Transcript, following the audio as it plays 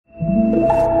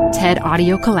TED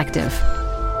Audio Collective.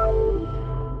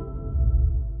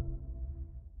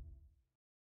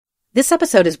 This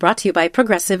episode is brought to you by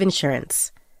Progressive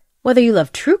Insurance. Whether you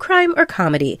love true crime or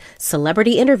comedy,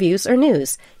 celebrity interviews or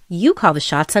news, you call the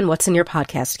shots on what's in your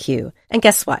podcast queue. And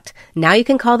guess what? Now you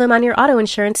can call them on your auto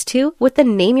insurance too with the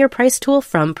Name Your Price tool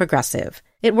from Progressive.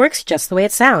 It works just the way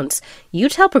it sounds. You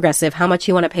tell Progressive how much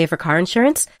you want to pay for car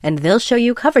insurance, and they'll show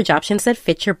you coverage options that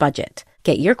fit your budget.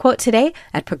 Get your quote today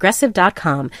at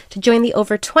Progressive.com to join the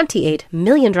over 28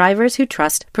 million drivers who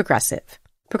trust Progressive.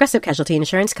 Progressive Casualty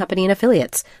Insurance Company and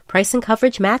Affiliates. Price and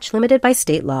coverage match limited by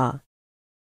state law.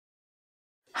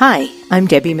 Hi, I'm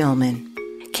Debbie Millman.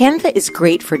 Canva is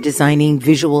great for designing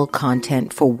visual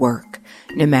content for work,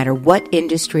 no matter what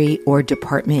industry or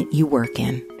department you work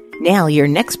in. Now, your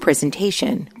next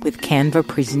presentation with Canva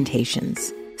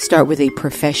Presentations. Start with a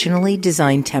professionally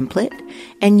designed template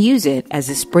and use it as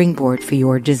a springboard for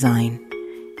your design.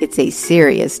 It's a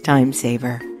serious time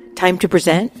saver. Time to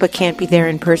present but can't be there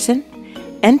in person?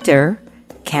 Enter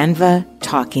Canva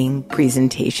Talking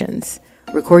Presentations.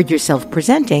 Record yourself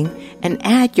presenting and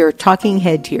add your talking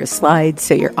head to your slides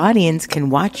so your audience can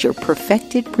watch your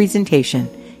perfected presentation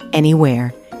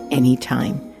anywhere,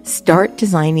 anytime. Start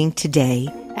designing today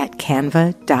at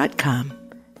canva.com.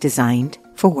 Designed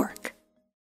for work.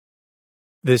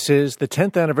 This is the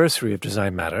 10th anniversary of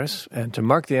Design Matters, and to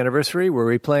mark the anniversary, we're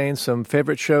replaying some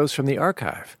favorite shows from the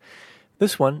archive.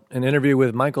 This one, an interview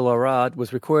with Michael Arad,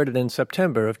 was recorded in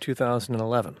September of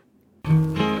 2011.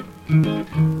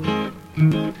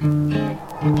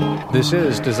 This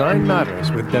is Design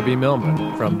Matters with Debbie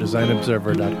Millman from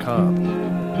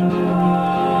DesignObserver.com.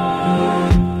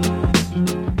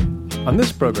 On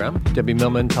this program, Debbie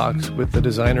Millman talks with the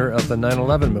designer of the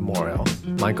 9/11 Memorial,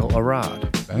 Michael Arad.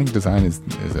 I think design is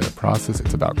a process.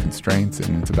 It's about constraints,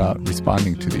 and it's about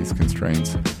responding to these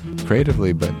constraints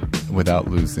creatively, but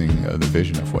without losing the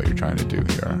vision of what you're trying to do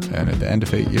here. And at the end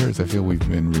of 8 years, I feel we've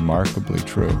been remarkably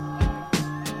true.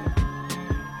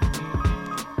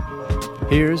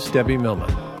 Here's Debbie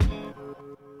Millman.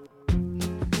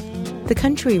 The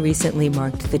country recently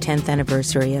marked the 10th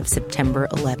anniversary of September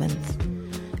 11th.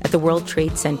 At the World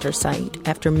Trade Center site,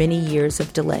 after many years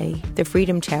of delay, the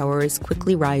Freedom Tower is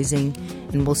quickly rising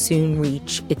and will soon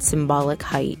reach its symbolic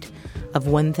height of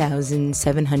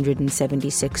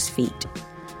 1,776 feet.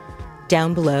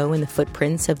 Down below, in the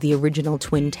footprints of the original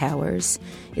Twin Towers,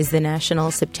 is the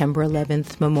National September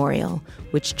 11th Memorial,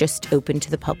 which just opened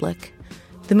to the public.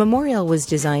 The memorial was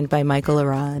designed by Michael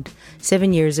Arad.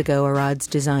 7 years ago, Arad's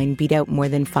design beat out more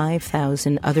than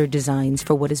 5,000 other designs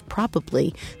for what is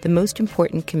probably the most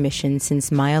important commission since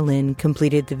Maya Lin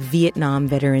completed the Vietnam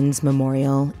Veterans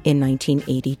Memorial in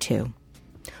 1982.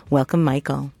 Welcome,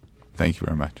 Michael. Thank you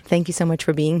very much. Thank you so much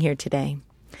for being here today.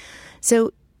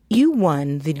 So, you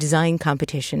won the design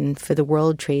competition for the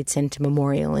World Trade Center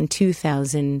Memorial in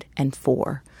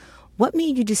 2004. What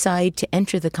made you decide to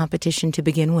enter the competition to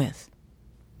begin with?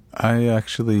 I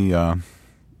actually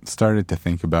started to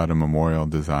think about a memorial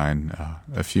design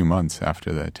a few months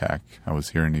after the attack. I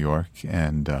was here in New York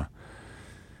and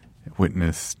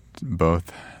witnessed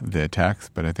both the attacks,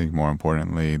 but I think more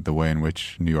importantly, the way in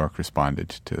which New York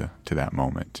responded to that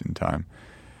moment in time.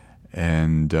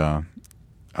 And I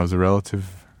was a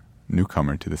relative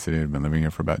newcomer to the city. I'd been living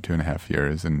here for about 2.5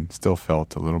 years and still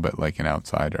felt a little bit like an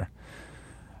outsider.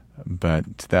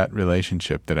 But that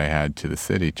relationship that I had to the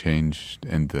city changed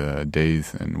in the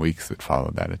days and weeks that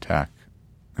followed that attack.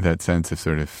 That sense of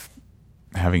sort of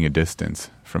having a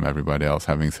distance from everybody else,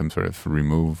 having some sort of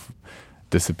remove,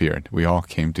 disappeared. We all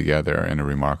came together in a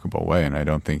remarkable way, and I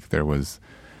don't think there was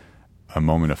a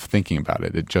moment of thinking about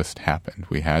it. It just happened.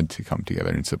 We had to come together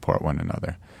and support one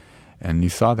another. And you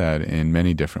saw that in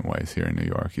many different ways here in New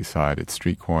York. You saw it at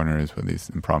street corners with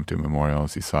these impromptu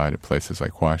memorials. You saw it at places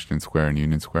like Washington Square and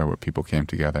Union Square where people came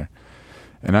together.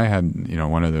 And I had,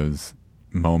 one of those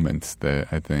moments that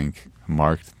I think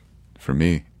marked, for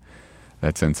me,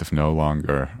 that sense of no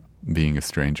longer being a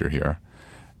stranger here.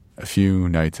 A few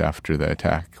nights after the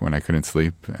attack, when I couldn't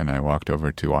sleep, and I walked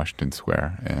over to Washington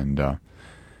Square and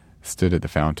stood at the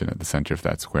fountain at the center of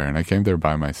that square. And I came there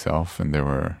by myself, and there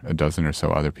were a dozen or so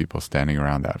other people standing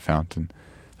around that fountain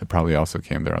that probably also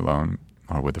came there alone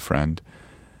or with a friend.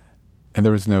 And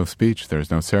there was no speech, there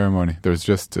was no ceremony. There was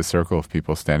just a circle of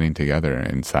people standing together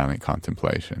in silent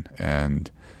contemplation. And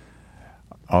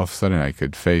all of a sudden I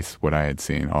could face what I had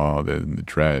seen, all the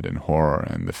dread and horror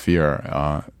and the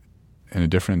fear in a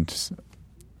different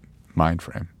mind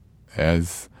frame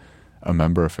as a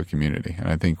member of a community. And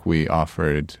I think we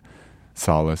offered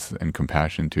solace and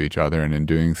compassion to each other, and in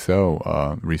doing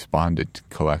so, responded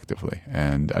collectively.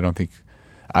 And I don't think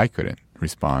I couldn't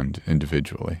respond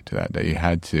individually to that day. You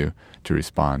had to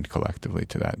respond collectively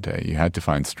to that day. You had to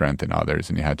find strength in others,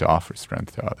 and you had to offer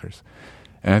strength to others.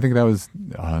 And I think that was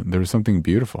there was something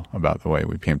beautiful about the way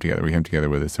we came together. We came together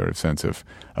with a sort of sense of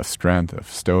strength,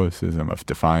 of stoicism, of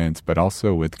defiance, but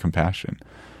also with compassion.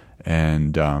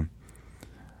 And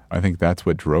I think that's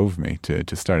what drove me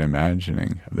to start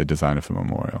imagining the design of the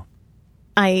memorial.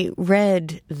 I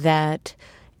read that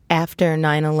after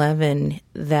 9/11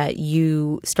 that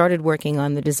you started working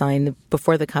on the design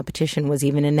before the competition was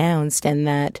even announced, and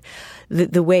that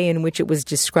the way in which it was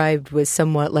described was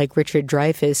somewhat like Richard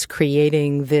Dreyfuss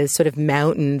creating this sort of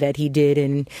mountain that he did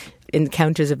in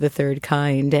Encounters of the Third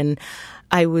Kind. And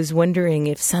I was wondering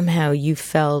if somehow you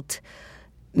felt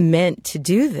meant to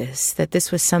do this, that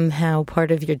this was somehow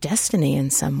part of your destiny in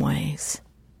some ways.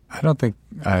 I don't think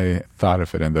I thought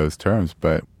of it in those terms,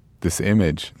 but this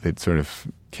image that sort of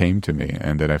came to me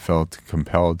and that I felt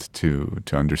compelled to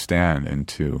understand and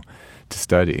to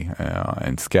study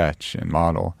and sketch and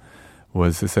model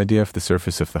was this idea of the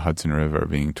surface of the Hudson River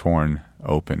being torn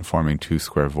open, forming two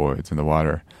square voids, and the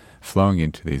water flowing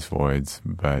into these voids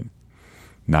but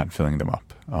not filling them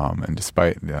up. And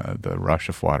despite the rush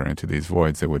of water into these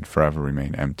voids, they would forever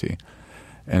remain empty.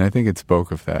 And I think it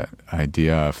spoke of that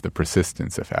idea of the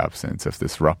persistence of absence, of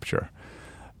this rupture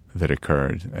that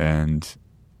occurred. And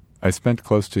I spent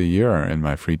close to a year in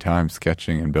my free time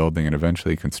sketching and building, and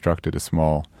eventually constructed a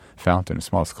small fountain, a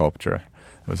small sculpture.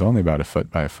 It was only about 1 foot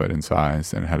by 1 foot in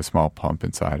size, and it had a small pump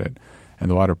inside it. And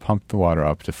the water pumped the water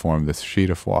up to form this sheet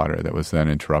of water that was then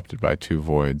interrupted by two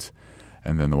voids.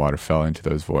 And then the water fell into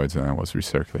those voids and then was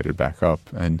recirculated back up.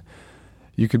 And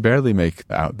you could barely make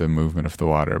out the movement of the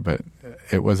water, but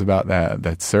it was about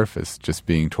that surface just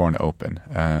being torn open.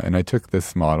 And I took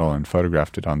this model and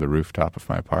photographed it on the rooftop of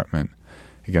my apartment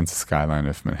against the skyline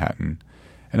of Manhattan.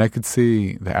 And I could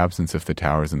see the absence of the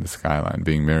towers in the skyline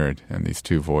being mirrored in these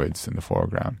two voids in the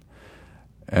foreground.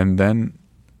 And then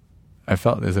I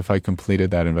felt as if I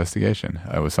completed that investigation.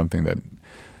 It was something that,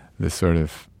 this sort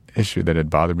of issue that had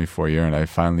bothered me for a year, and I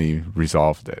finally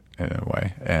resolved it in a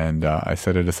way. And I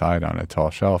set it aside on a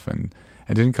tall shelf, and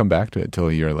I didn't come back to it till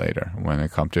a year later when a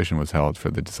competition was held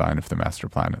for the design of the master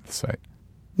plan at the site.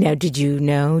 Now, did you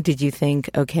know? Did you think,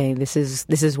 okay, this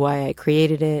is why I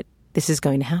created it? This is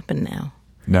going to happen now?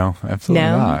 No, absolutely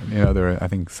not. You know, there were, I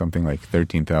think, something like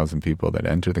 13,000 people that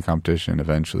entered the competition.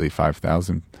 Eventually,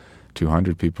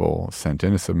 5,200 people sent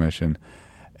in a submission.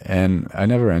 And I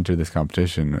never entered this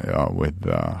competition with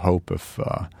the hope of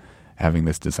having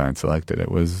this design selected. It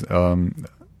was a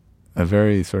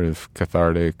very sort of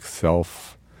cathartic,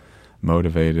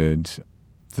 self-motivated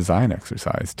design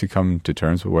exercise to come to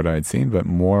terms with what I had seen, but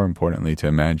more importantly, to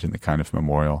imagine the kind of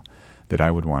memorial that I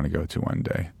would want to go to one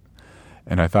day.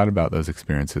 And I thought about those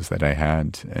experiences that I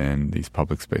had in these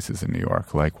public spaces in New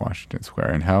York, like Washington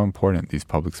Square, and how important these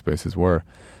public spaces were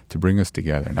to bring us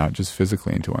together, not just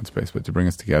physically into one space, but to bring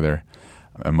us together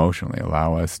emotionally,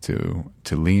 allow us to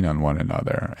lean on one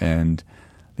another. And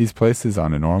these places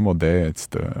on a normal day, it's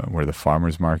where the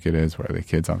farmer's market is, where the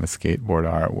kids on the skateboard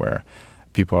are, where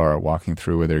people are walking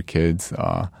through with their kids.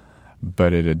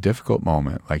 But at a difficult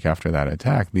moment, like after that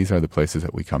attack, these are the places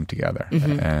that we come together.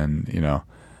 Mm-hmm. And, you know,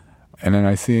 and then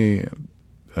I see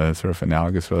a sort of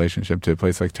analogous relationship to a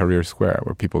place like Tahrir Square,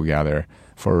 where people gather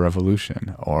for a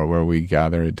revolution, or where we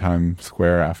gather at Times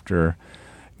Square after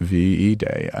VE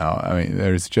Day. I mean,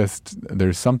 there's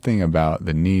something about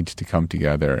the need to come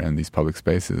together in these public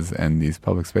spaces, and these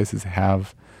public spaces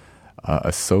have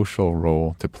a social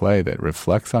role to play that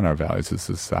reflects on our values as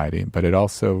a society, but it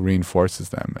also reinforces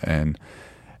them and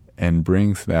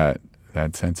brings that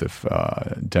sense of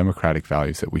democratic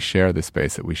values, that we share the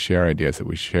space, that we share ideas, that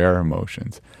we share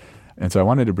emotions. And so I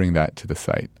wanted to bring that to the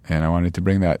site, and I wanted to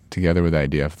bring that together with the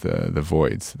idea of the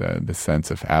voids, the sense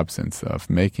of absence, of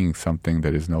making something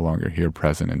that is no longer here,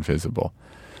 present and visible,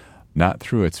 not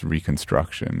through its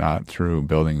reconstruction, not through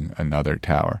building another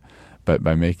tower, but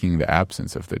by making the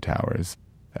absence of the towers,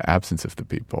 the absence of the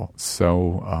people,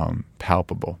 so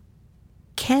palpable.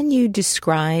 Can you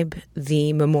describe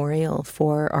the memorial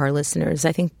for our listeners?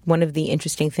 I think one of the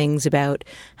interesting things about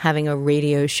having a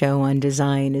radio show on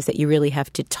design is that you really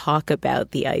have to talk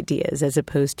about the ideas as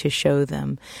opposed to show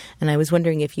them. And I was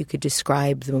wondering if you could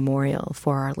describe the memorial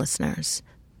for our listeners,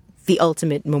 the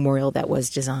ultimate memorial that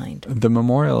was designed. The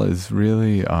memorial is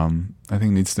really, I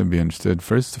think, needs to be understood,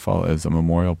 first of all, as a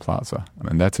memorial plaza.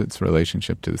 And that's its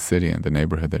relationship to the city and the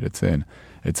neighborhood that it's in.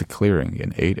 It's a clearing,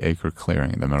 an 8-acre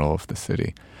clearing in the middle of the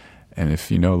city. And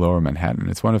if you know Lower Manhattan,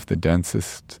 it's one of the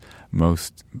densest,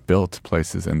 most built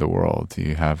places in the world.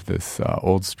 You have this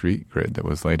old street grid that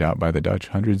was laid out by the Dutch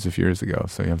hundreds of years ago.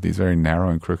 So you have these very narrow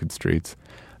and crooked streets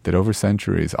that over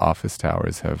centuries office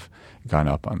towers have gone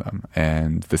up on them.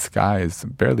 And the sky is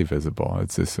barely visible.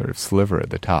 It's this sort of sliver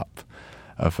at the top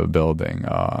of a building.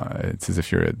 It's as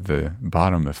if you're at the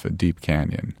bottom of a deep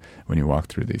canyon when you walk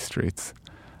through these streets.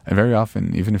 And very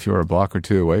often, even if you were a block or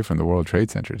two away from the World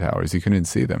Trade Center towers, you couldn't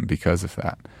see them because of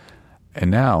that. And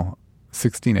now,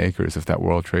 16 acres of that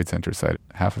World Trade Center site,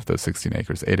 half of those 16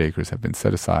 acres, 8 acres, have been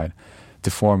set aside to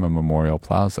form a memorial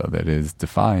plaza that is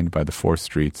defined by the 4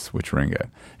 streets which ring it.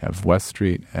 You have West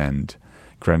Street and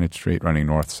Greenwich Street running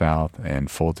north-south, and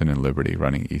Fulton and Liberty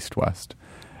running east-west.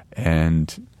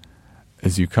 And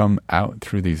as you come out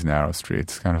through these narrow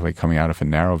streets, kind of like coming out of a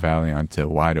narrow valley onto a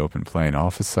wide open plain, all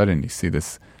of a sudden you see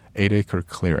this 8-acre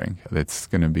clearing that's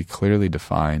going to be clearly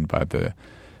defined by the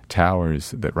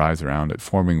towers that rise around it,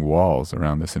 forming walls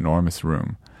around this enormous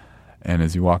room. And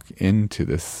as you walk into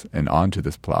this and onto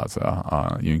this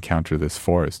plaza, you encounter this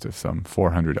forest of some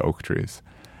 400 oak trees,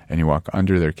 and you walk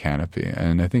under their canopy.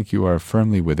 And I think you are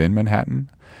firmly within Manhattan,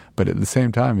 but at the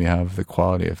same time you have the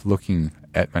quality of looking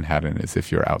at Manhattan as if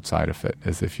you're outside of it,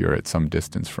 as if you're at some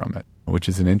distance from it, which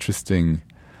is an interesting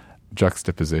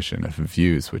juxtaposition of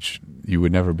views which you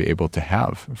would never be able to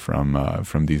have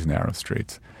from these narrow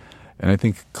streets. And I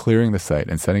think clearing the site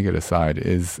and setting it aside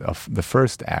is the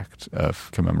first act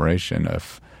of commemoration,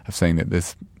 of saying that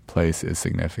this place is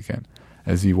significant.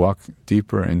 As you walk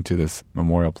deeper into this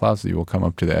memorial plaza, you will come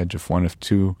up to the edge of one of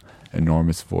 2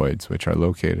 enormous voids, which are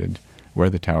located where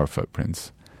the tower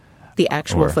footprints. The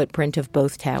actual footprint of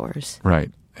both towers.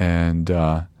 Right. And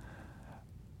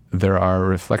there are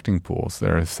reflecting pools that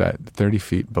are set 30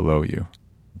 feet below you,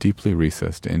 deeply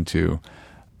recessed into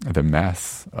the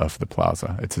mass of the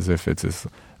plaza. It's as if it's this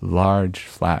large,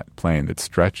 flat plain that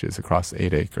stretches across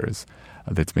 8 acres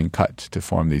that's been cut to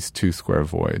form these 2 square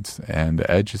voids. And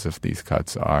the edges of these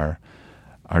cuts are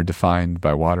defined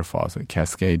by waterfalls that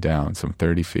cascade down some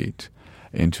 30 feet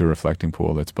into a reflecting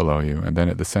pool that's below you. And then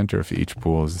at the center of each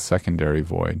pool is a secondary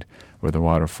void where the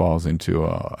water falls into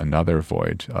another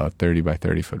void, a 30 by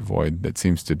 30 foot void that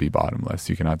seems to be bottomless.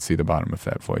 You cannot see the bottom of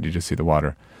that void. You just see the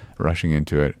water rushing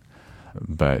into it,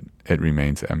 but it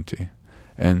remains empty.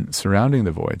 And surrounding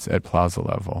the voids at plaza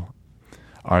level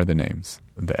are the names.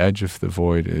 The edge of the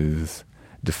void is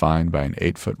defined by an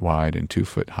 8 foot wide and 2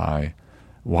 foot high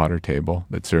water table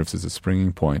that serves as a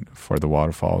springing point for the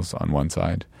waterfalls on one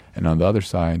side. And on the other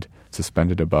side,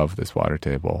 suspended above this water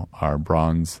table, are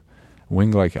bronze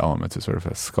wing-like elements, a sort of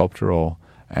a sculptural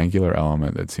angular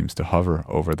element that seems to hover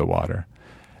over the water.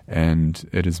 And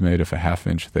it is made of a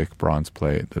 1/2-inch thick bronze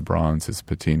plate. The bronze is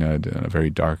patinaed in a very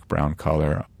dark brown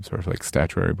color, sort of like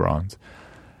statuary bronze.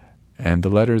 And the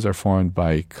letters are formed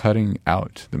by cutting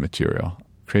out the material,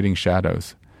 creating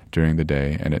shadows during the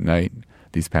day, and at night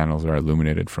these panels are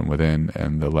illuminated from within,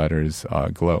 and the letters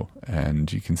glow.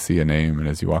 And you can see a name, and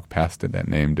as you walk past it, that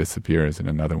name disappears and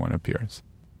another one appears.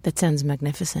 That sounds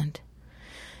magnificent.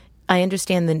 I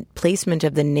understand the placement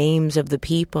of the names of the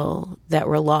people that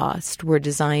were lost were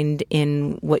designed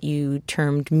in what you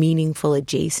termed meaningful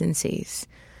adjacencies.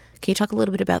 Can you talk a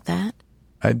little bit about that?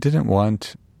 I didn't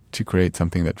want to create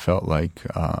something that felt like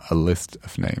a list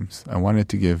of names. I wanted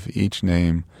to give each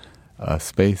name a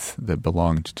space that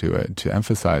belonged to it, to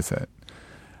emphasize it,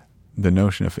 the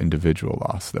notion of individual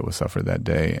loss that was suffered that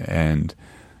day, and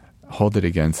hold it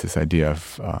against this idea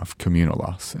of communal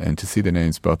loss, and to see the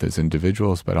names both as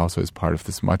individuals but also as part of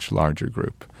this much larger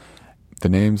group. The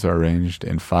names are arranged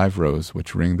in 5 rows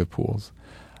which ring the pools,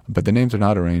 but the names are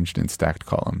not arranged in stacked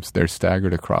columns. They're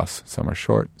staggered across. Some are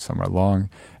short, some are long,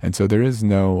 and so there is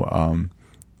no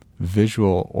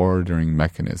visual ordering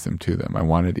mechanism to them. I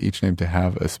wanted each name to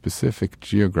have a specific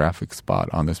geographic spot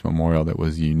on this memorial that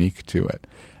was unique to it,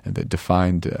 and that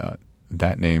defined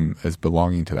that name as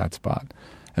belonging to that spot.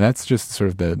 And that's just sort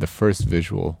of the first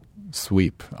visual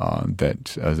sweep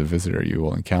that, as a visitor, you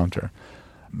will encounter.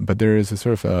 But there is a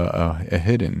sort of a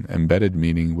hidden, embedded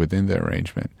meaning within the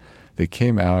arrangement that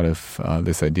came out of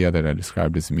this idea that I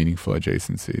described as meaningful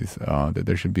adjacencies, that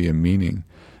there should be a meaning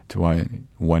to why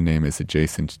one name is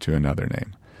adjacent to another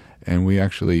name. And we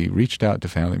actually reached out to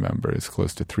family members,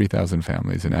 close to 3,000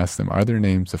 families, and asked them, are there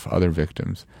names of other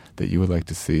victims that you would like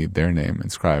to see their name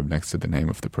inscribed next to the name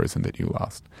of the person that you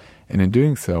lost? And in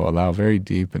doing so, allow very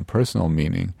deep and personal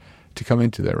meaning to come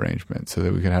into the arrangement so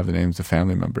that we can have the names of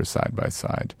family members side by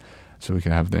side, so we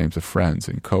can have the names of friends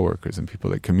and coworkers and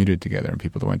people that commuted together and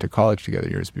people that went to college together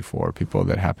years before, people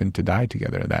that happened to die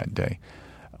together that day.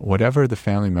 Whatever the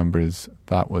family members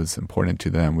thought was important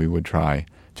to them, we would try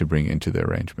to bring into the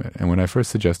arrangement. And when I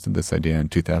first suggested this idea in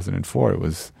 2004, it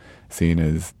was seen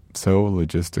as so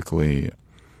logistically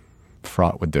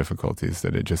fraught with difficulties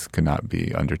that it just could not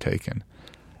be undertaken.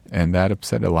 And that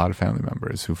upset a lot of family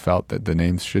members who felt that the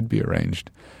names should be arranged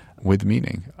with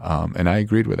meaning. And I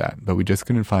agreed with that, but we just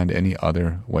couldn't find any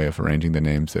other way of arranging the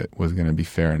names that was going to be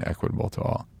fair and equitable to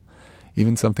all.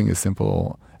 Even something as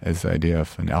simple as the idea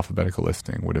of an alphabetical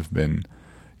listing would have been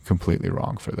completely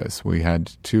wrong for this. We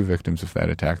had 2 victims of that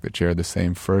attack that shared the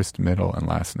same first, middle, and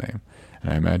last name.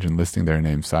 And I imagine listing their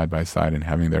names side by side and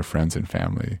having their friends and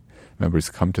family members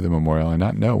come to the memorial and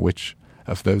not know which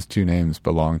of those 2 names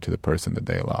belonged to the person that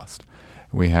they lost.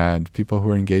 We had people who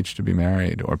were engaged to be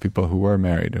married or people who were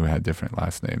married who had different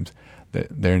last names, that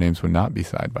their names would not be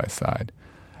side by side.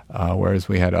 Whereas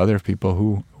we had other people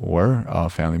who were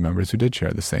family members who did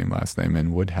share the same last name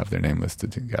and would have their name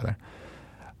listed together.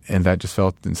 And that just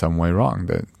felt in some way wrong,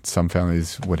 that some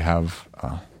families would have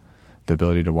the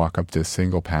ability to walk up to a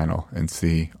single panel and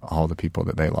see all the people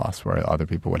that they lost, where other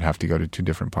people would have to go to 2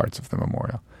 different parts of the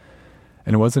memorial.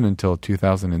 And it wasn't until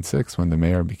 2006, when the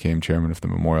mayor became chairman of the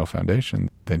Memorial Foundation,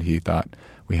 that he thought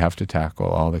we have to tackle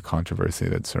all the controversy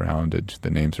that surrounded the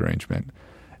names arrangement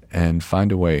and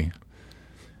find a way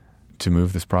to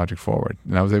move this project forward.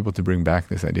 And I was able to bring back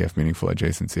this idea of meaningful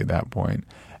adjacency at that point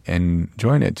and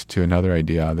join it to another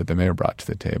idea that the mayor brought to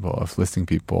the table of listing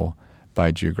people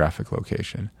by geographic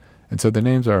location. And so the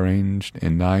names are arranged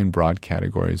in 9 broad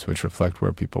categories which reflect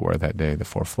where people were that day: the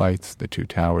 4 flights, the 2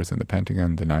 towers in the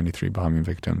Pentagon, the 93 bombing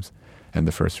victims, and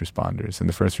the first responders. And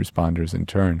the first responders, in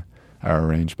turn, are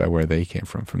arranged by where they came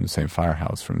from the same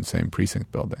firehouse, from the same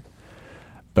precinct building.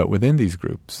 But within these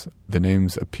groups, the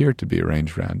names appear to be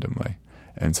arranged randomly.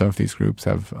 And some of these groups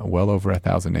have well over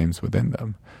 1,000 names within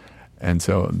them. And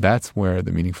so that's where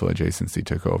the meaningful adjacency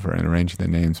took over, in arranging the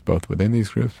names both within these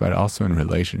groups, but also in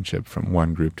relationship from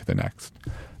one group to the next.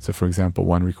 So, for example,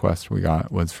 one request we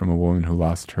got was from a woman who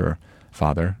lost her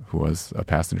father, who was a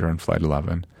passenger on Flight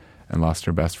 11, and lost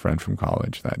her best friend from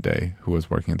college that day, who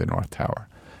was working at the North Tower.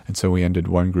 And so we ended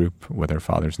one group with her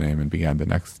father's name and began the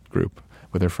next group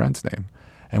with her friend's name.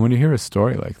 And when you hear a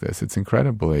story like this, it's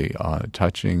incredibly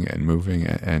touching and moving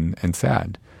and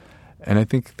sad. And I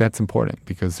think that's important,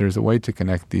 because there's a way to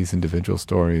connect these individual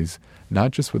stories,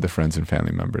 not just with the friends and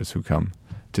family members who come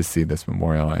to see this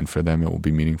memorial, and for them it will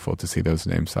be meaningful to see those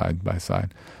names side by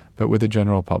side, but with the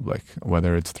general public,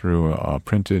 whether it's through a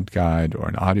printed guide or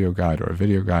an audio guide or a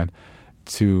video guide,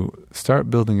 to start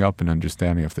building up an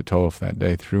understanding of the toll of that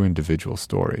day through individual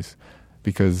stories.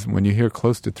 Because when you hear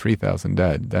close to 3,000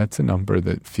 dead, that's a number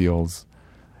that feels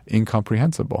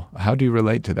incomprehensible. How do you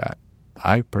relate to that?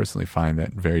 I personally find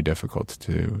that very difficult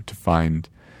to find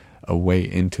a way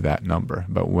into that number.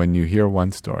 But when you hear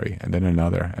one story and then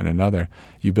another and another,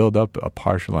 you build up a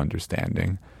partial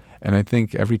understanding. And I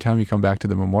think every time you come back to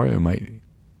the memorial, you might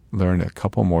learn a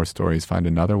couple more stories, find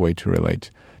another way to relate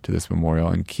to this memorial,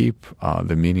 and keep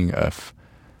the meaning of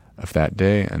that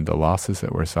day and the losses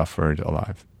that were suffered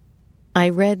alive. I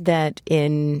read that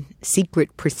in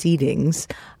secret proceedings,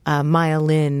 Maya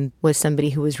Lin was somebody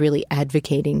who was really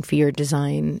advocating for your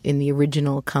design in the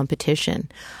original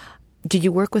competition. Did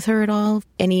you work with her at all?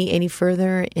 Any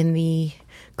further in the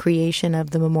creation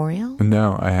of the memorial?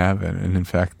 No, I haven't. And in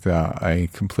fact, I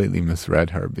completely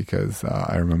misread her, because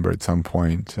I remember at some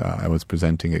point I was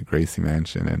presenting at Gracie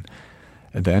Mansion, and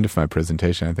at the end of my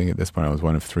presentation, I think at this point I was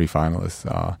one of 3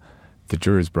 finalists, the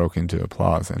jurors broke into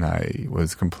applause, and I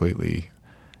was completely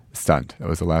stunned. It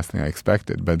was the last thing I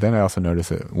expected. But then I also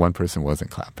noticed that one person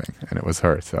wasn't clapping, and it was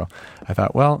her. So I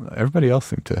thought, well, everybody else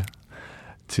seemed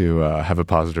to have a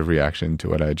positive reaction to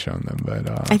what I had shown them.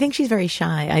 But I think she's very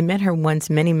shy. I met her once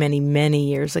many, many, many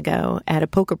years ago at a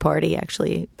poker party,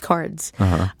 actually, cards.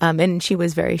 And she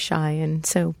was very shy. And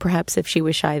so perhaps if she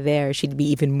was shy there, she'd be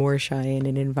even more shy in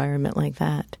an environment like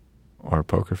that. Or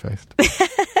poker-faced.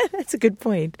 That's a good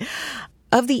point.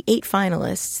 Of the 8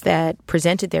 finalists that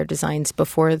presented their designs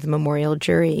before the memorial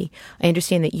jury, I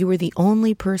understand that you were the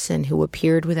only person who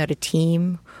appeared without a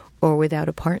team or without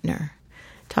a partner.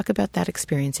 Talk about that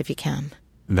experience if you can.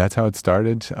 That's how it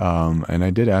started. And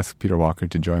I did ask Peter Walker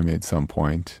to join me at some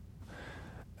point.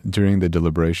 During the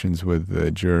deliberations with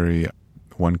the jury,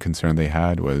 one concern they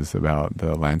had was about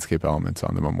the landscape elements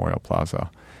on the Memorial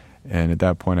Plaza. And at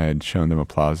that point, I had shown them a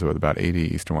plaza with about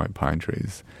 80 eastern white pine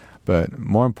trees. But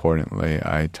more importantly,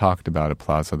 I talked about a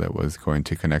plaza that was going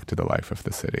to connect to the life of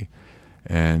the city.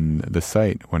 And the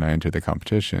site, when I entered the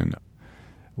competition,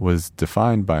 was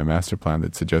defined by a master plan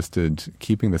that suggested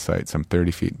keeping the site some 30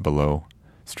 feet below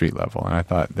street level. And I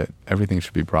thought that everything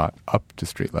should be brought up to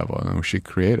street level, and we should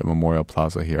create a memorial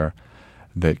plaza here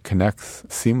that connects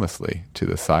seamlessly to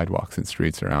the sidewalks and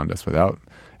streets around us without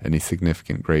any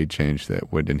significant grade change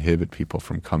that would inhibit people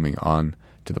from coming on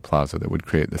to the plaza, that would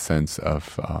create the sense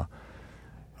of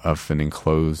an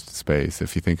enclosed space.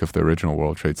 If you think of the original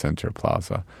World Trade Center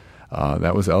plaza,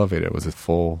 that was elevated. It was a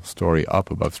full story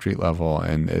up above street level,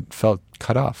 and it felt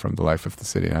cut off from the life of the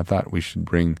city. And I thought we should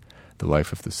bring the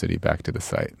life of the city back to the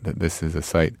site, that this is a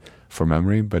site for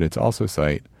memory, but it's also a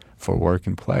site for work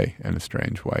and play in a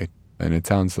strange way. And it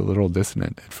sounds a little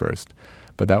dissonant at first,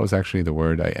 but that was actually the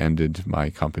word I ended my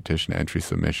competition entry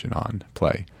submission on,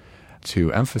 play,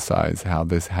 to emphasize how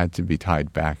this had to be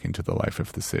tied back into the life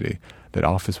of the city, that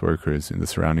office workers in the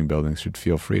surrounding buildings should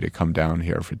feel free to come down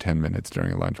here for 10 minutes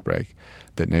during a lunch break,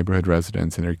 that neighborhood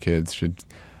residents and their kids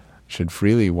should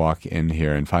freely walk in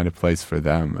here and find a place for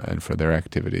them and for their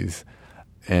activities.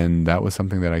 And that was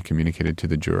something that I communicated to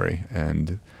the jury.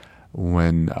 And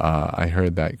when I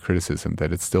heard that criticism,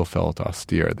 that it still felt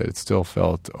austere, that it still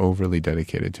felt overly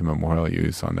dedicated to memorial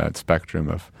use on that spectrum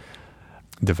of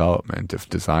development, of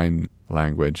design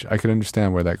language, I could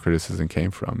understand where that criticism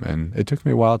came from. And it took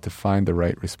me a while to find the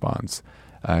right response.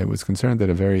 I was concerned that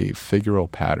a very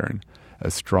figural pattern,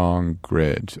 a strong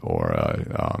grid, or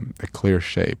a clear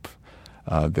shape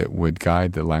that would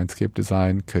guide the landscape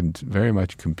design could very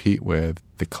much compete with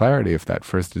the clarity of that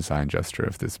first design gesture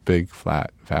of this big,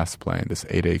 flat, vast plain, this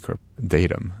 8-acre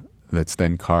datum that's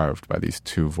then carved by these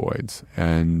two voids.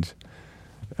 And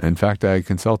in fact, I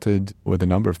consulted with a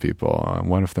number of people.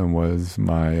 One of them was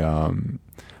my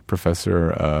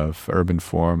professor of urban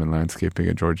form and landscaping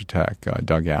at Georgia Tech,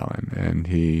 Doug Allen. And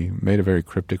he made a very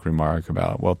cryptic remark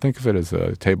about, well, think of it as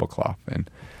a tablecloth. And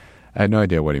I had no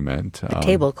idea what he meant. A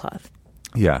tablecloth.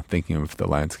 Yeah, thinking of the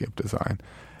landscape design.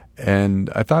 And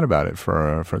I thought about it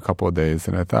for a couple of days,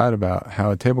 and I thought about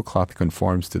how a tablecloth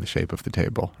conforms to the shape of the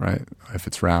table, right? If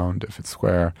it's round, if it's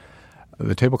square,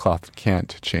 the tablecloth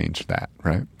can't change that,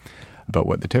 right? But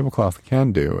what the tablecloth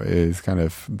can do is kind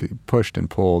of be pushed and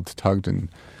pulled, tugged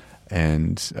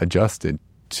and adjusted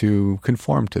to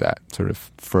conform to that sort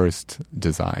of first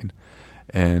design.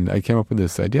 And I came up with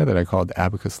this idea that I called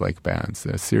abacus-like bands,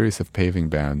 a series of paving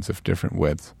bands of different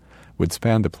widths would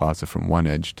span the plaza from one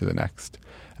edge to the next.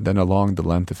 And then along the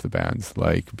length of the bands,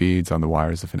 like beads on the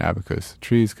wires of an abacus,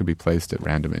 trees could be placed at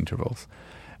random intervals.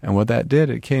 And what that did,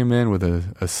 it came in with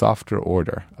a softer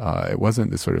order. It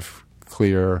wasn't this sort of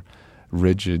clear,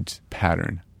 rigid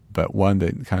pattern, but one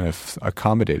that kind of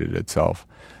accommodated itself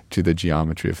to the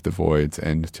geometry of the voids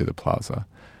and to the plaza.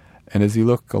 And as you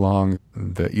look along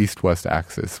the east-west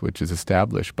axis, which is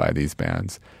established by these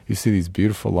bands, you see these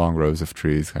beautiful long rows of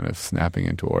trees kind of snapping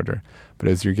into order. But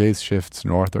as your gaze shifts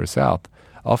north or south,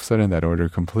 all of a sudden that order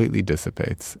completely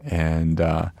dissipates, and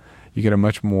you get a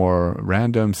much more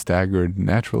random, staggered,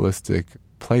 naturalistic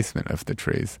placement of the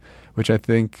trees, which I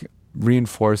think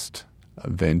reinforced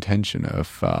the intention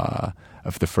of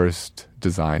the first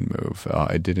design move.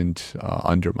 It didn't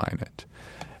undermine it.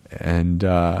 And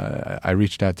I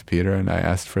reached out to Peter and I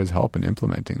asked for his help in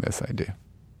implementing this idea.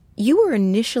 You were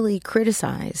initially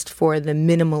criticized for the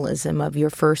minimalism of your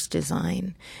first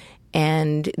design,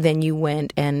 and then you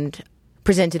went and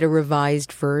presented a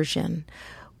revised version.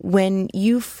 When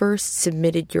you first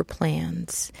submitted your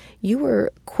plans, you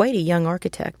were quite a young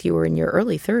architect. You were in your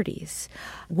early 30s.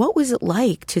 What was it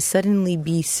like to suddenly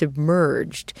be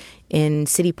submerged in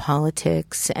city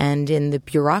politics and in the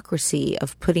bureaucracy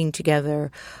of putting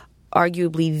together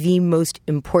arguably the most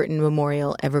important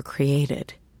memorial ever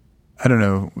created? I don't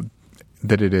know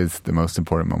that it is the most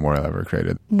important memorial ever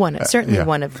created. Certainly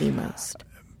one of the most.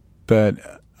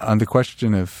 But on the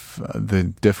question of the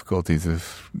difficulties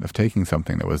of taking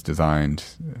something that was designed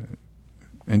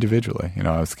individually,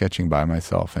 I was sketching by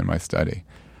myself in my study,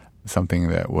 something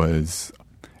that was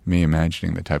me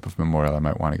imagining the type of memorial I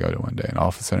might want to go to one day. And all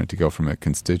of a sudden to go from a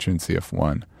constituency of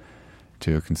one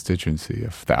to a constituency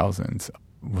of thousands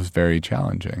was very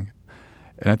challenging.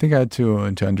 And I think I had to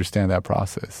understand that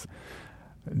process.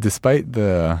 Despite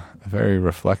the very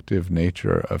reflective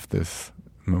nature of this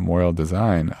memorial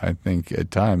design, I think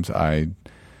at times I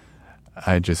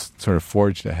just sort of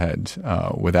forged ahead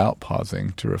without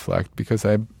pausing to reflect, because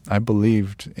I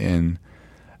believed in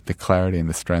the clarity and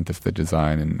the strength of the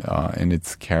design and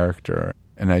its character,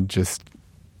 and I just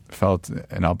felt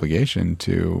an obligation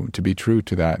to be true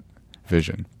to that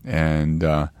vision. And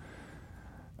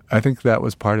I think that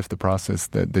was part of the process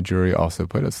that the jury also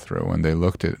put us through when they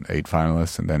looked at 8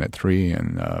 finalists and then at 3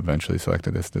 and eventually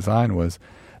selected this design. Was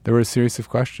there were a series of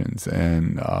questions,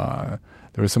 and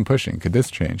there was some pushing. Could this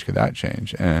change? Could that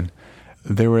change? And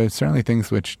there were certainly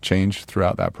things which changed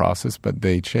throughout that process, but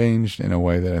they changed in a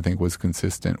way that I think was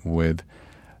consistent with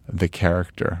the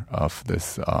character of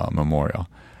this memorial.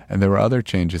 And there were other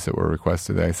changes that were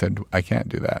requested that I said, I can't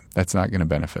do that. That's not going to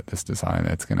benefit this design.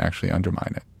 That's going to actually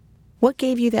undermine it. What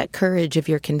gave you that courage of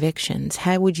your convictions?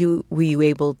 How were you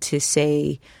able to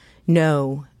say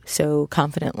no so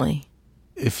confidently?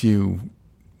 If you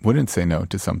wouldn't say no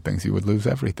to some things, you would lose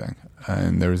everything.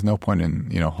 And there was no point in,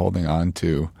 holding on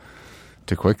to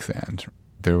quicksand.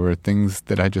 There were things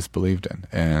that I just believed in,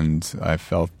 and I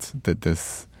felt that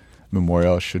this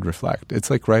memorial should reflect. It's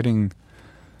like writing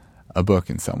a book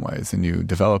in some ways, and you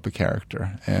develop a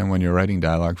character. And when you're writing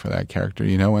dialogue for that character,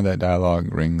 you know when that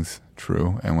dialogue rings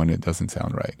true and when it doesn't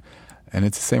sound right. And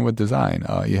it's the same with design.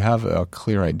 You have a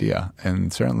clear idea,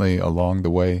 and certainly along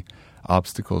the way,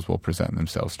 obstacles will present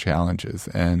themselves, challenges.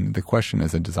 And the question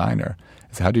as a designer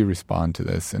is, how do you respond to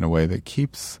this in a way that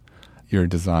keeps your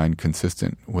design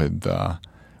consistent with the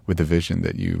vision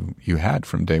that you had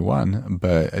from day one,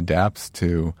 but adapts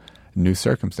to new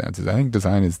circumstances? I think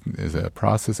design is a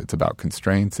process. It's about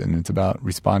constraints, and it's about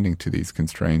responding to these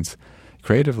constraints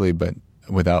creatively, but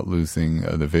without losing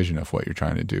the vision of what you're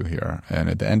trying to do here. And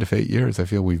at the end of 8 years, I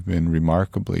feel we've been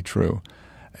remarkably true,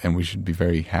 and we should be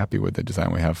very happy with the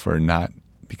design we have for not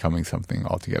becoming something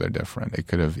altogether different. It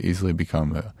could have easily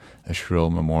become a shrill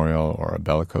memorial or a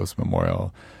bellicose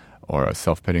memorial or a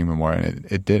self-pitying memorial, and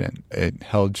it didn't. It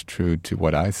held true to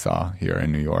what I saw here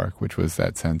in New York, which was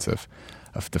that sense of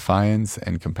defiance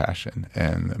and compassion.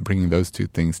 And bringing those two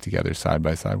things together side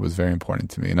by side was very important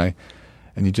to me.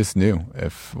 And you just knew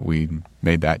if we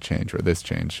made that change or this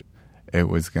change, it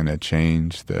was going to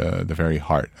change the very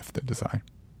heart of the design.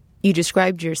 You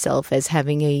described yourself as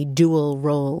having a dual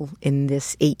role in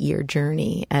this 8-year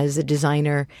journey as a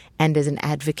designer and as an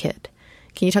advocate.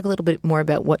 Can you talk a little bit more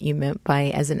about what you meant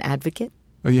by as an advocate?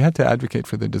 Well, you had to advocate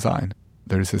for the design.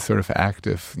 There's this sort of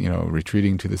active,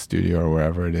 retreating to the studio or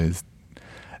wherever it is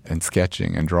and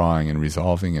sketching and drawing and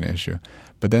resolving an issue.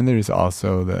 But then there's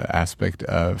also the aspect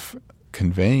of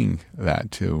conveying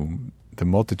that to the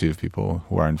multitude of people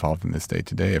who are involved in this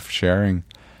day-to-day, of sharing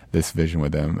this vision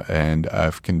with them and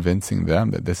of convincing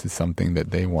them that this is something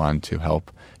that they want to help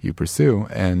you pursue.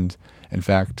 And in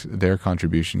fact, their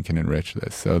contribution can enrich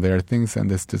this. So there are things in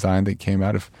this design that came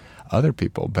out of other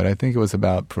people, but I think it was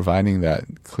about providing that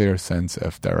clear sense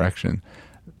of direction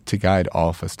to guide all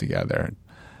of us together,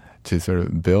 to sort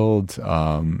of build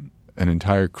an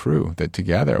entire crew that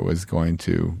together was going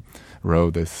to row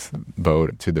this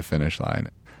boat to the finish line.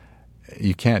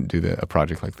 You can't do a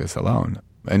project like this alone,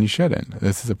 and you shouldn't.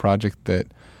 This is a project that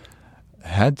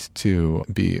had to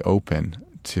be open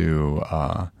to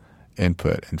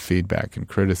input and feedback and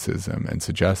criticism and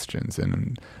suggestions,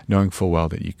 and knowing full well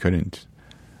that you couldn't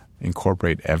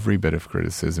incorporate every bit of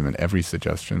criticism and every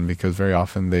suggestion because very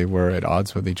often they were at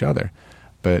odds with each other,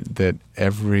 but that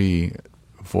every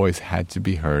voice had to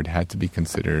be heard, had to be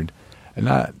considered, and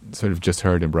not sort of just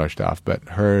heard and brushed off, but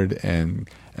heard and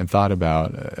thought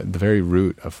about the very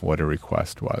root of what a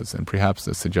request was. And perhaps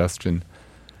a suggestion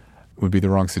would be the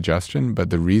wrong suggestion, but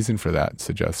the reason for that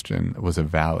suggestion was a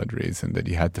valid reason that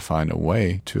you had to find a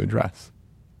way to address.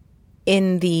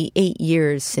 In the 8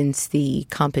 years since the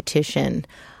competition,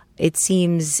 it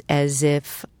seems as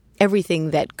if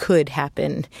everything that could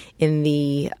happen in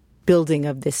the building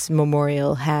of this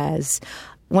memorial has.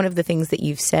 One of the things that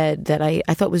you've said that I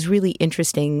thought was really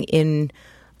interesting in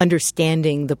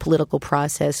understanding the political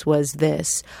process was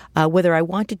this. Whether I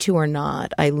wanted to or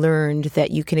not, I learned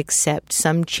that you can accept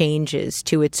some changes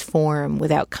to its form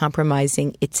without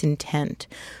compromising its intent.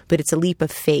 But it's a leap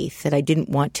of faith that I didn't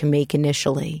want to make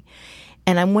initially.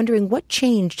 And I'm wondering what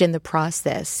changed in the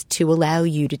process to allow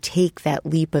you to take that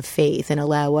leap of faith and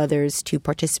allow others to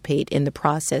participate in the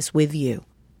process with you?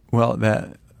 Well,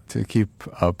 to keep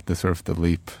up the sort of the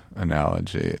leap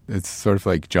analogy, it's sort of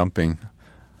like jumping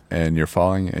and you're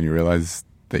falling and you realize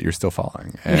that you're still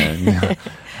falling and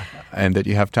and that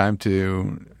you have time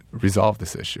to resolve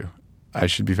this issue. I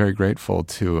should be very grateful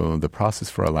to the process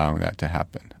for allowing that to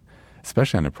happen,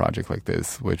 especially on a project like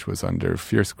this, which was under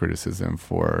fierce criticism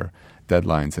for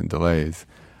deadlines and delays,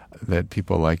 that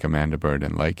people like Amanda Bird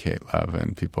and like Kate Love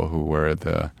and people who were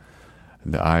the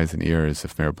eyes and ears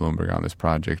of Mayor Bloomberg on this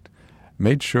project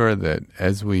made sure that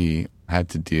as we had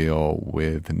to deal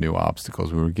with new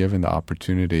obstacles, we were given the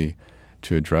opportunity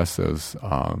to address those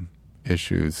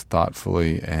issues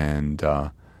thoughtfully and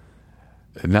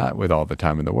not with all the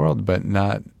time in the world, but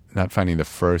not finding the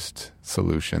first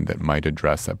solution that might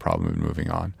address that problem and moving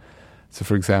on. So,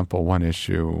 for example, one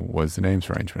issue was the names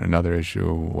arrangement. Another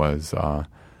issue was a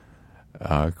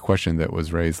question that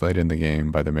was raised late in the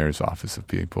game by the Mayor's Office of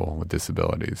People with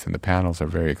Disabilities. And the panels are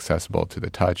very accessible to the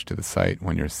touch, to the sight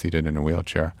when you're seated in a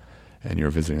wheelchair and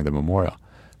you're visiting the memorial.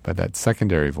 But that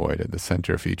secondary void at the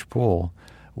center of each pool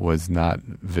was not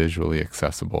visually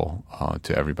accessible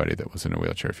to everybody that was in a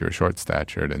wheelchair. If you were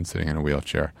short-statured and sitting in a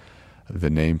wheelchair, the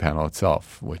name panel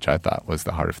itself, which I thought was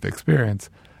the heart of the experience,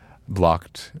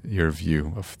 blocked your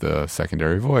view of the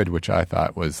secondary void, which I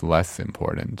thought was less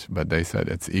important. But they said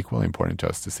it's equally important to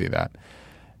us to see that.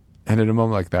 And at a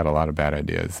moment like that, a lot of bad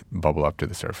ideas bubble up to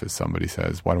the surface. Somebody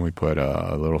says, why don't we put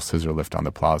a little scissor lift on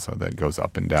the plaza that goes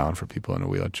up and down for people in a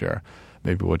wheelchair?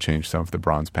 Maybe we'll change some of the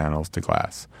bronze panels to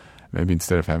glass. Maybe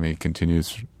instead of having a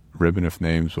continuous ribbon of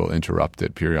names, we'll interrupt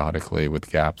it periodically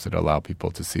with gaps that allow people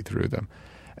to see through them.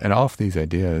 And all of these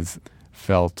ideas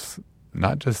felt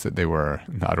not just that they were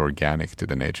not organic to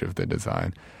the nature of the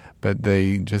design, but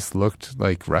they just looked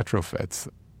like retrofits.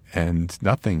 And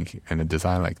nothing in a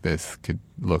design like this could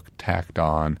look tacked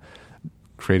on,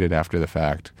 created after the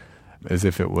fact, as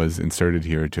if it was inserted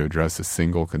here to address a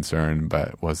single concern,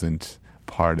 but wasn't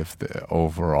part of the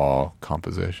overall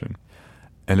composition.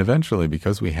 And eventually,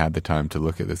 because we had the time to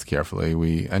look at this carefully,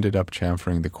 we ended up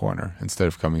chamfering the corner. Instead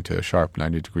of coming to a sharp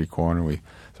 90-degree corner, we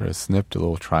sort of snipped a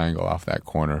little triangle off that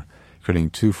corner, creating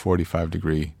two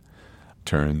 45-degree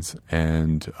turns.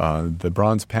 And the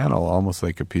bronze panel, almost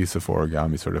like a piece of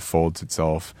origami, sort of folds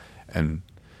itself and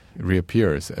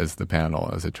reappears as the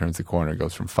panel. As it turns the corner, it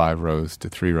goes from 5 rows to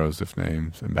 3 rows of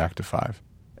names and back to 5.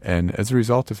 And as a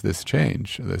result of this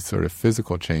change, this sort of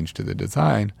physical change to the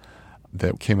design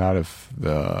that came out of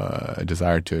the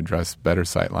desire to address better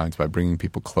sight lines by bringing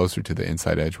people closer to the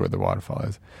inside edge where the waterfall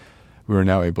is, we were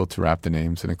now able to wrap the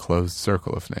names in a closed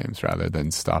circle of names rather than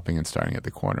stopping and starting at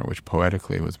the corner, which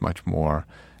poetically was much more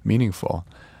meaningful.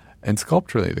 And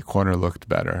sculpturally, the corner looked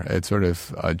better. It sort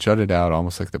of jutted out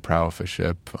almost like the prow of a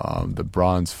ship. The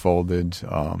bronze folded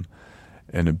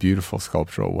in a beautiful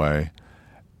sculptural way.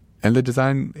 And the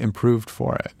design improved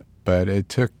for it, but it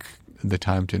took the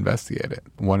time to investigate it.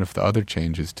 One of the other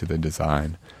changes to the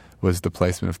design was the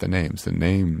placement of the names. The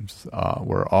names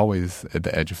were always at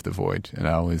the edge of the void, and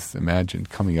I always imagined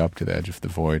coming up to the edge of the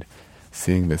void,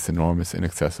 seeing this enormous,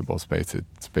 inaccessible space, a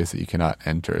space that you cannot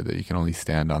enter, that you can only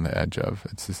stand on the edge of.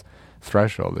 It's this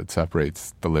threshold that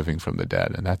separates the living from the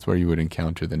dead, and that's where you would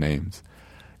encounter the names,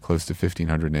 close to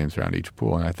 1,500 names around each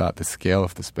pool. And I thought the scale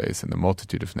of the space and the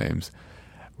multitude of names,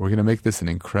 we're going to make this an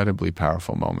incredibly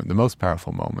powerful moment, the most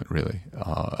powerful moment, really,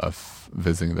 of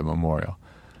visiting the memorial.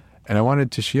 And I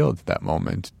wanted to shield that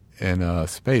moment in a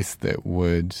space that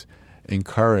would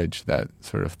encourage that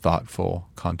sort of thoughtful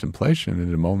contemplation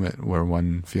at a moment where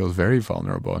one feels very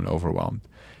vulnerable and overwhelmed.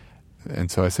 And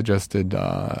so I suggested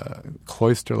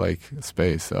cloister-like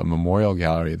space, a memorial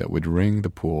gallery that would ring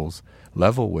the pools,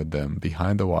 level with them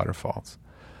behind the waterfalls.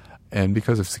 And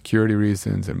because of security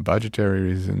reasons and budgetary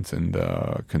reasons and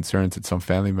concerns that some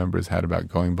family members had about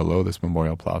going below this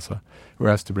memorial plaza, we were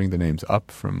asked to bring the names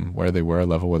up from where they were,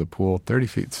 level with the pool, 30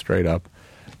 feet straight up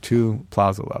to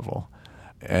plaza level.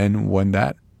 And when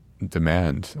that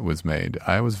demand was made,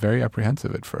 I was very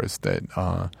apprehensive at first that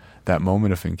that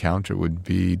moment of encounter would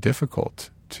be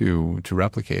difficult to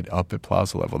replicate up at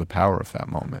plaza level, the power of that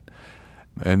moment.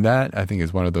 And that, I think,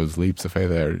 is one of those leaps of faith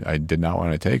that I did not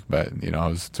want to take, but, I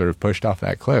was sort of pushed off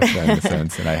that cliff in a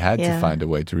sense, and I had to find a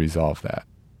way to resolve that.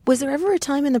 Was there ever a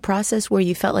time in the process where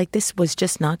you felt like this was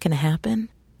just not going to happen?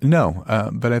 No,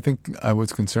 but I think I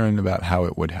was concerned about how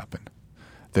it would happen,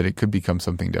 that it could become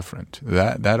something different.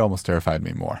 That almost terrified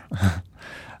me more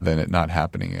than it not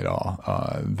happening at all,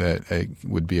 that it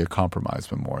would be a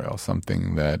compromise memorial,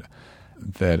 something that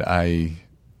I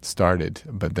started,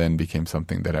 but then became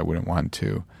something that I wouldn't want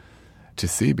to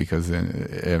see, because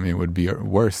it would be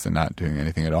worse than not doing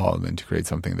anything at all than to create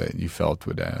something that you felt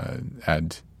would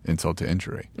add insult to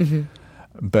injury. Mm-hmm.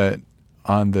 But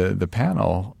on the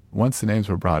panel, once the names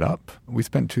were brought up, we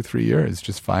spent 2-3 years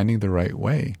just finding the right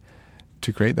way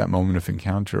to create that moment of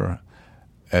encounter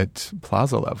at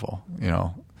plaza level,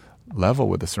 level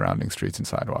with the surrounding streets and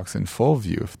sidewalks, in full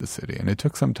view of the city. And it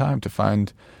took some time to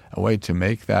find a way to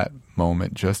make that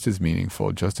moment just as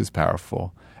meaningful, just as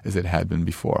powerful as it had been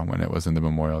before when it was in the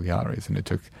memorial galleries. And it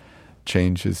took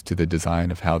changes to the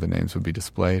design of how the names would be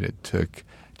displayed. It took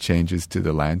changes to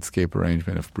the landscape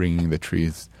arrangement of bringing the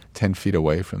trees 10 feet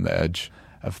away from the edge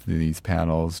of these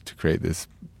panels to create this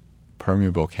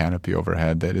permeable canopy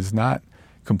overhead that is not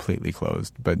completely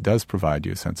closed, but does provide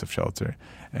you a sense of shelter,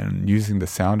 and using the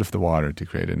sound of the water to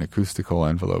create an acoustical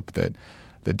envelope that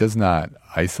does not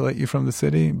isolate you from the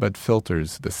city, but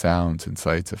filters the sounds and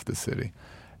sights of the city.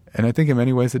 And I think in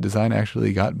many ways the design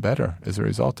actually got better as a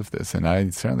result of this, and I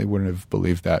certainly wouldn't have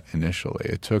believed that initially.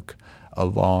 It took a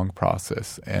long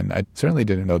process, and I certainly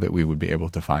didn't know that we would be able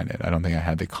to find it. I don't think I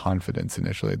had the confidence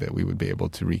initially that we would be able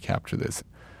to recapture this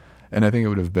And I think it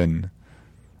would have been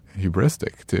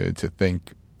hubristic to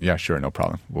think, yeah, sure, no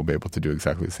problem. We'll be able to do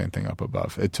exactly the same thing up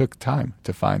above. It took time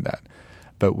to find that.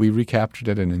 But we recaptured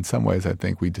it, and in some ways I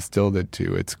think we distilled it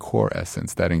to its core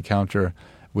essence. That encounter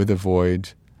with a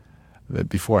void that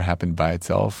before happened by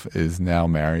itself is now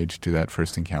married to that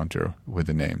first encounter with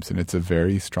the names. And it's a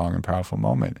very strong and powerful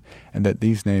moment. And that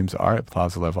these names are at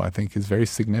plaza level, I think, is very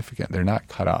significant. They're not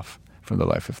cut off from the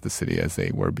life of the city as they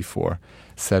were before,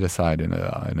 set aside in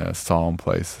a solemn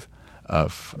place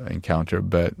of encounter,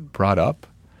 but brought up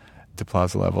to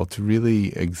plaza level to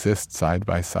really exist side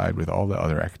by side with all the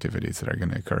other activities that are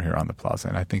going to occur here on the plaza.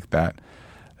 And I think that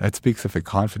speaks of a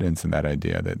confidence in that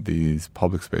idea that these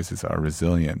public spaces are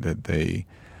resilient, that they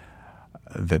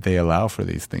allow for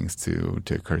these things to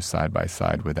occur side by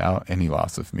side without any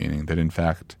loss of meaning, that in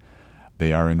fact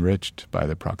they are enriched by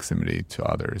the proximity to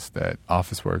others, that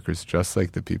office workers, just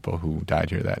like the people who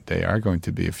died here that day, are going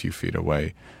to be a few feet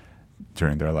away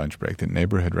during their lunch break, that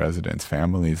neighborhood residents,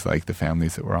 families like the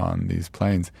families that were on these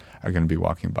planes, are going to be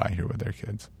walking by here with their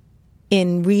kids.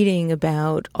 In reading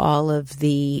about all of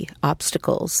the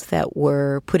obstacles that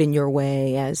were put in your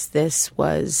way as this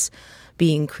was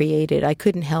being created, I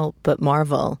couldn't help but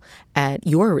marvel at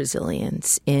your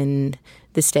resilience in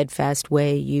the steadfast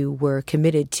way you were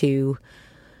committed to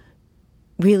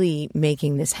really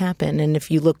making this happen. And if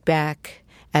you look back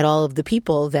at all of the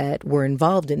people that were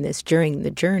involved in this during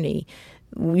the journey,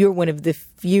 you're one of the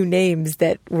few names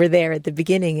that were there at the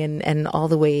beginning and all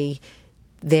the way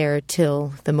there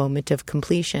till the moment of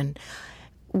completion.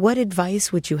 What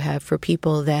advice would you have for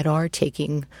people that are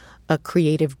taking a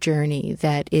creative journey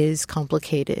that is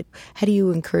complicated? How do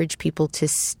you encourage people to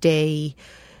stay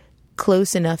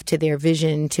close enough to their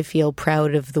vision to feel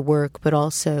proud of the work, but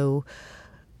also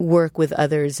work with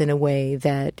others in a way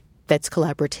that's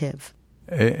collaborative?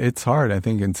 It's hard. I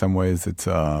think in some ways it's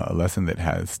a lesson that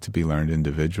has to be learned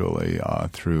individually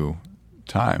through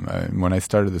time. When I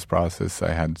started this process,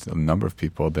 I had a number of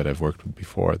people that I've worked with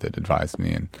before that advised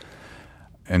me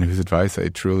and whose advice I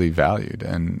truly valued.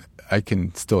 And I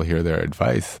can still hear their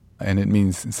advice, and it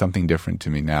means something different to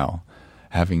me now,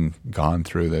 having gone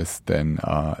through this than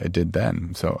it did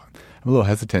then. So I'm a little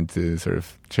hesitant to sort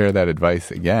of share that advice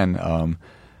again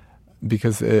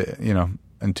because,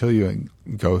 until you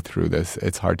go through this,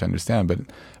 it's hard to understand. But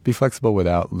be flexible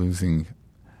without losing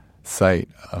sight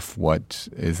of what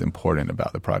is important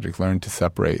about the project. Learn to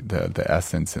separate the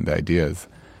essence and the ideas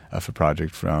of a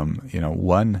project from,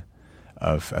 one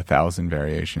of 1,000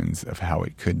 variations of how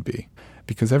it could be.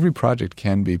 Because every project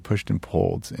can be pushed and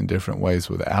pulled in different ways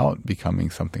without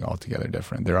becoming something altogether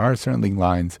different. There are certainly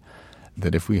lines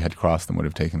that if we had crossed them would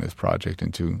have taken this project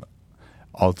into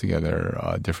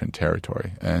altogether different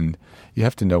territory. And you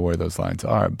have to know where those lines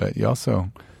are, but you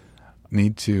also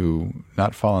need to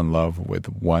not fall in love with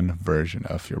one version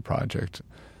of your project.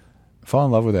 Fall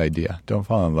in love with the idea. Don't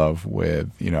fall in love with,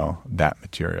 that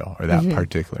material or that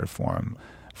particular form.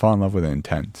 Fall in love with the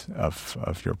intent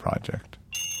of your project.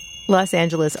 Los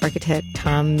Angeles architect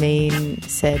Tom Main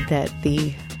said that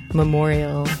the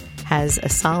memorial has a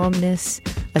solemnness,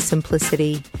 a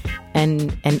simplicity,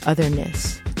 and an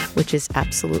otherness, which is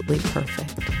absolutely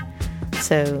perfect.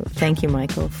 So thank you,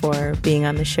 Michael, for being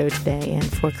on the show today and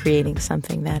for creating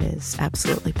something that is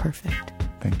absolutely perfect.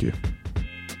 Thank you.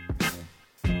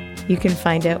 You can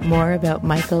find out more about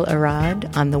Michael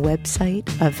Arad on the website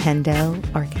of Handel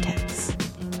Architects.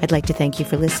 I'd like to thank you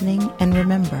for listening, and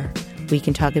remember, we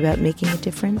can talk about making a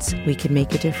difference, we can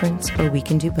make a difference, or we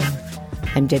can do both.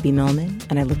 I'm Debbie Millman,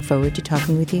 and I look forward to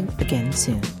talking with you again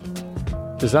soon.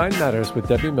 Design Matters with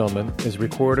Debbie Millman is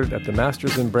recorded at the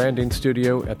Masters in Branding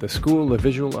Studio at the School of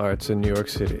Visual Arts in New York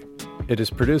City. It is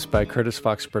produced by Curtis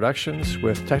Fox Productions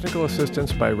with technical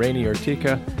assistance by Rainey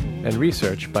Ortica and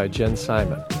research by Jen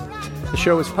Simon. The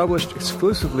show is published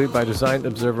exclusively by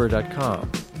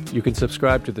DesignObserver.com. You can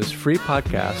subscribe to this free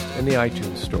podcast in the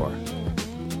iTunes Store.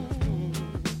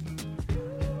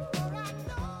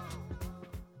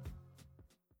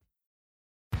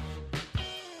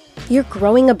 You're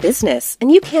growing a business, and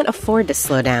you can't afford to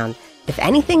slow down. If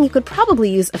anything, you could probably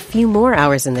use a few more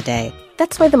hours in the day.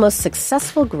 That's why the most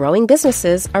successful growing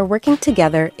businesses are working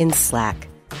together in Slack.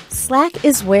 Slack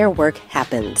is where work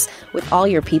happens, with all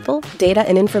your people, data,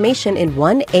 and information in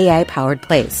one AI-powered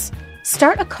place.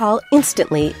 Start a call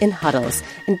instantly in huddles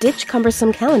and ditch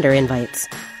cumbersome calendar invites.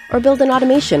 Or build an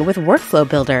automation with Workflow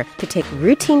Builder to take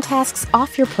routine tasks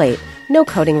off your plate, no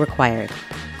coding required.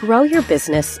 Grow your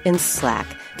business in Slack.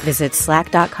 Visit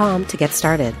slack.com to get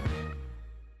started.